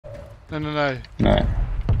No. No.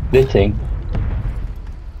 This thing.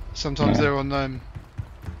 Sometimes No. they're on them.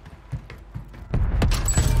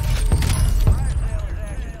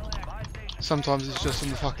 Sometimes it's just on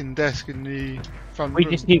the fucking desk in the front We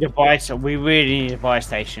room. just need a buy. We really need a buy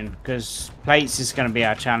station because plates is going to be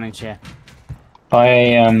our challenge here.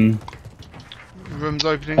 Buy Room's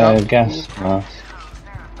opening up. gas mask.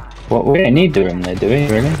 What? We don't need the room there, do we?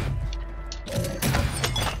 Really?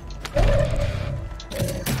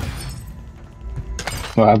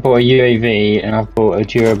 Well, I bought a UAV and I've bought a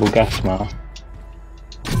durable gas mask.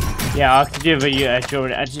 Yeah, I could do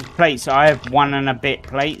just plates. I have 1 and a bit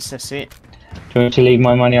plates. That's it. Do you want me to leave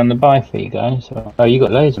my money on the buy for you guys? Oh, you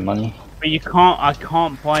got loads of money. But you can't. I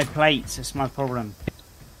can't buy plates. That's my problem.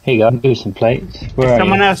 Here you go. I'll do some plates. Where are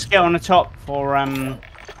Someone you? else get on the top for I've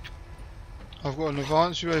got an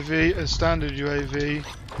advanced UAV, a standard UAV,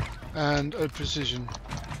 and a precision.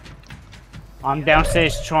 I'm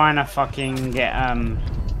downstairs trying to fucking get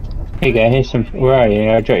Here you go. Here's some. Where are you?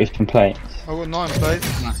 I'll drop you some plates. I've got 9 plates.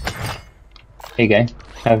 Here you go.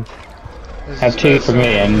 There's Have a 2 spare from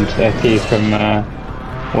me and a few from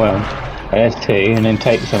well, there's 2, and then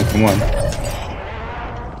take some from one.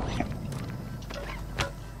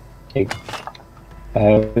 Here you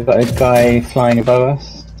go. We've got a guy flying above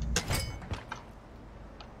us.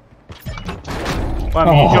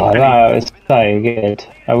 Oh, that was so good.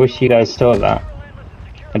 I wish you guys saw that.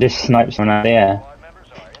 I just sniped someone out of the air.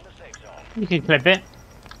 You can clip it.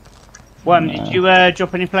 Well, No. did you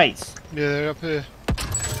drop any plates? Yeah, they're up here.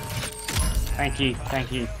 Thank you,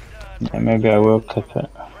 thank you. Yeah, maybe I will clip it.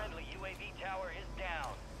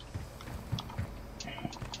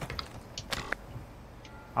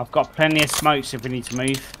 I've got plenty of smokes if we need to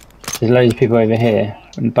move. There's loads of people over here,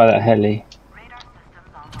 and by that heli.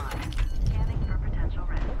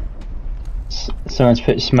 Someone's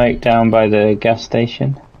put smoke down by the gas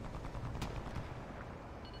station.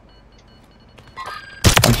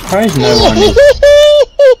 I'm surprised no one is.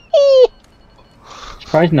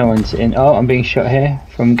 Surprised no one's in. Oh, I'm being shot here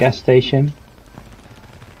from gas station.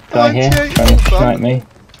 Guy here trying to snipe me.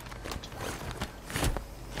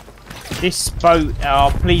 This boat,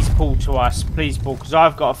 please pull to us, please pull, because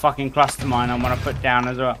I've got a fucking cluster mine I want to put down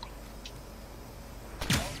as well.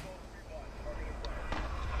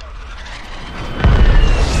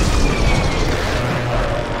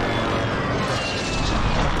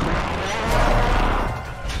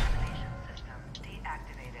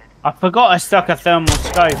 I forgot I stuck a thermal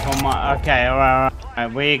scope on my... Okay,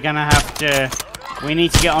 alright. We're gonna have to... We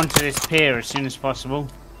need to get onto this pier as soon as possible.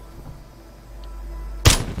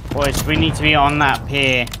 Boys, we need to be on that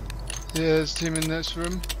pier. Yeah, there's a team in this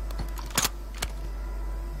room.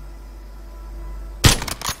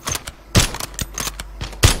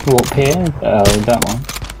 What pier? Oh, that one.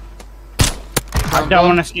 I don't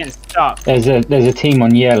want us to get stuck. There's a team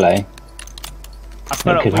on yellow. I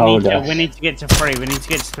feel like could hold us. we need to get to 3. We need to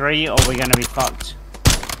get to 3 or we're gonna be fucked.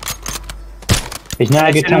 Is now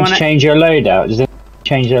a good time to change your loadout? Does it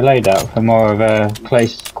change your loadout for more of a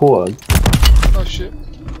close quarters? Oh shit.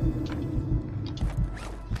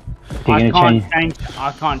 I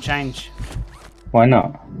can't change. Why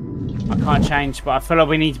not? I can't change, but I feel like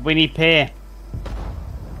we need pier. Do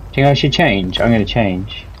you think I should change? I'm going to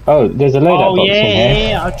change. Oh, there's a loadout box in here.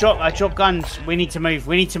 Yeah. I drop guns. We need to move.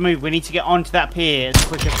 We need to move. We need to get onto that pier as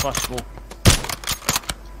quick as possible.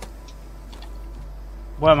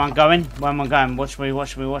 Where am I going? Where am I going? Watch me.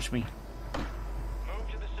 Watch me. Watch me.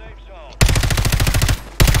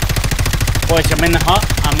 Boys, I'm in the hut.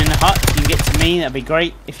 I'm in the hut. You can get to me. That'd be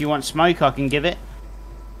great. If you want smoke, I can give it.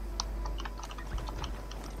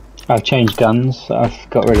 I've changed guns. I've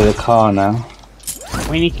got rid of the car now.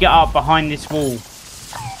 We need to get up behind this wall.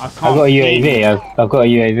 I've got a UAV. I've got a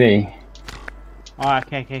UAV. Oh,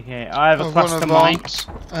 okay. I have a I've got cluster an mine. advance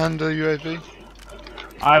and a UAV.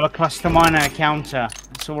 I have a cluster mine and a counter.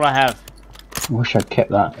 That's all I have. I wish I'd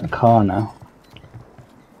kept that car now.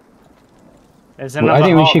 There's Well, another. I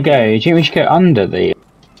think we should go. Do you think we should go under the?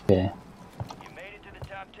 Yeah.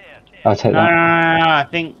 I'll take that. No. I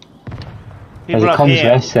think There's people a up comms here.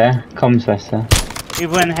 vest there. Comms vest there.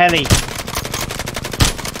 People in heli.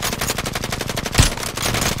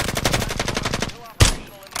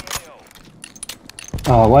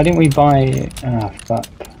 Oh, why didn't we buy? Oh, fuck.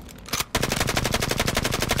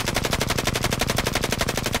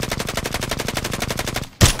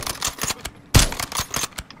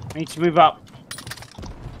 Need to move up.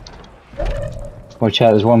 Watch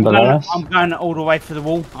out, there's one below us. I'm going all the way for the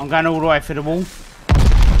wall. I'm going all the way for the wall.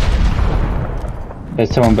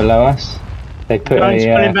 There's someone below us. They put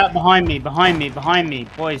Going back behind me,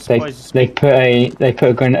 boys. They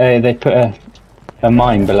put a a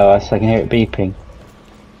mine below us. I can hear it beeping.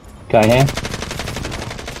 Guy here.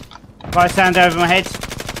 Right stand over my head.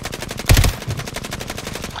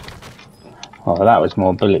 Oh, that was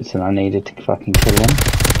more bullets than I needed to fucking kill him.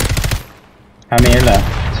 How many are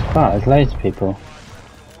left? It's quite, there's loads of people.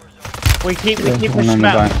 We keep One pushing on the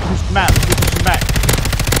back. back. Push them out. Keep pushing back.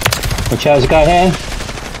 Watch out, there's a guy here.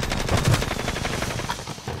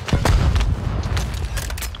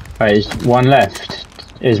 Right, there's one left.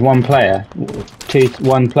 There's one player.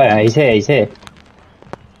 One player. He's here, he's here.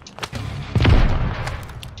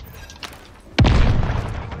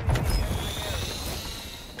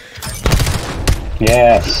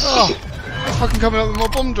 Yes. Oh, I'm fucking coming up with my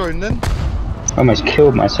bomb drone then. Almost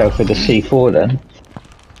killed myself with the C4 then.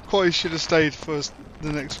 Probably should have stayed for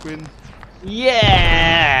the next win.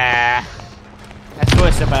 Yeah. That's what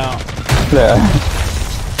it's about. Look,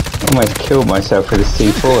 I almost killed myself with a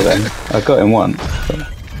C4 then. I got him once.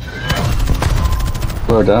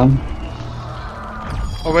 Well done.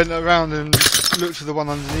 I went around and looked for the one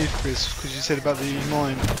underneath Chris because you said about the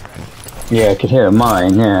mine. Yeah, I could hear a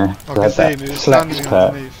mine, yeah. I could see him, he was standing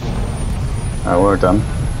underneath. Oh, well done.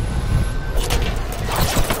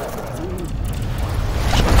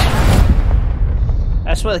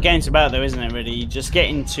 That's what the game's about, though, isn't it? Really, you just get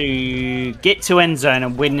to end zone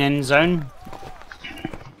and win end zone.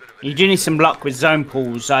 You do need some luck with zone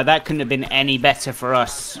pools. That couldn't have been any better for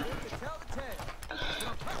us.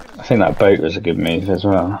 I think that boat was a good move as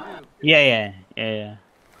well. Yeah.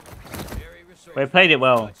 We played it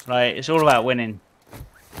well. Like, it's all about winning.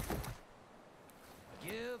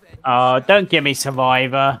 Oh, don't give me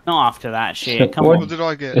Survivor. Not after that shit. Come on. What did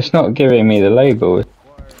I get? It's not giving me the label.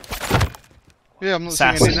 Yeah, I'm not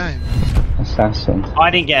Assassin. seeing any name. Assassin. I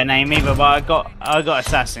didn't get a name either, but I got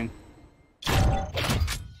Assassin.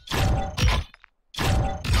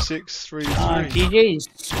 633. GG's.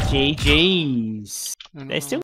 GG's. They're still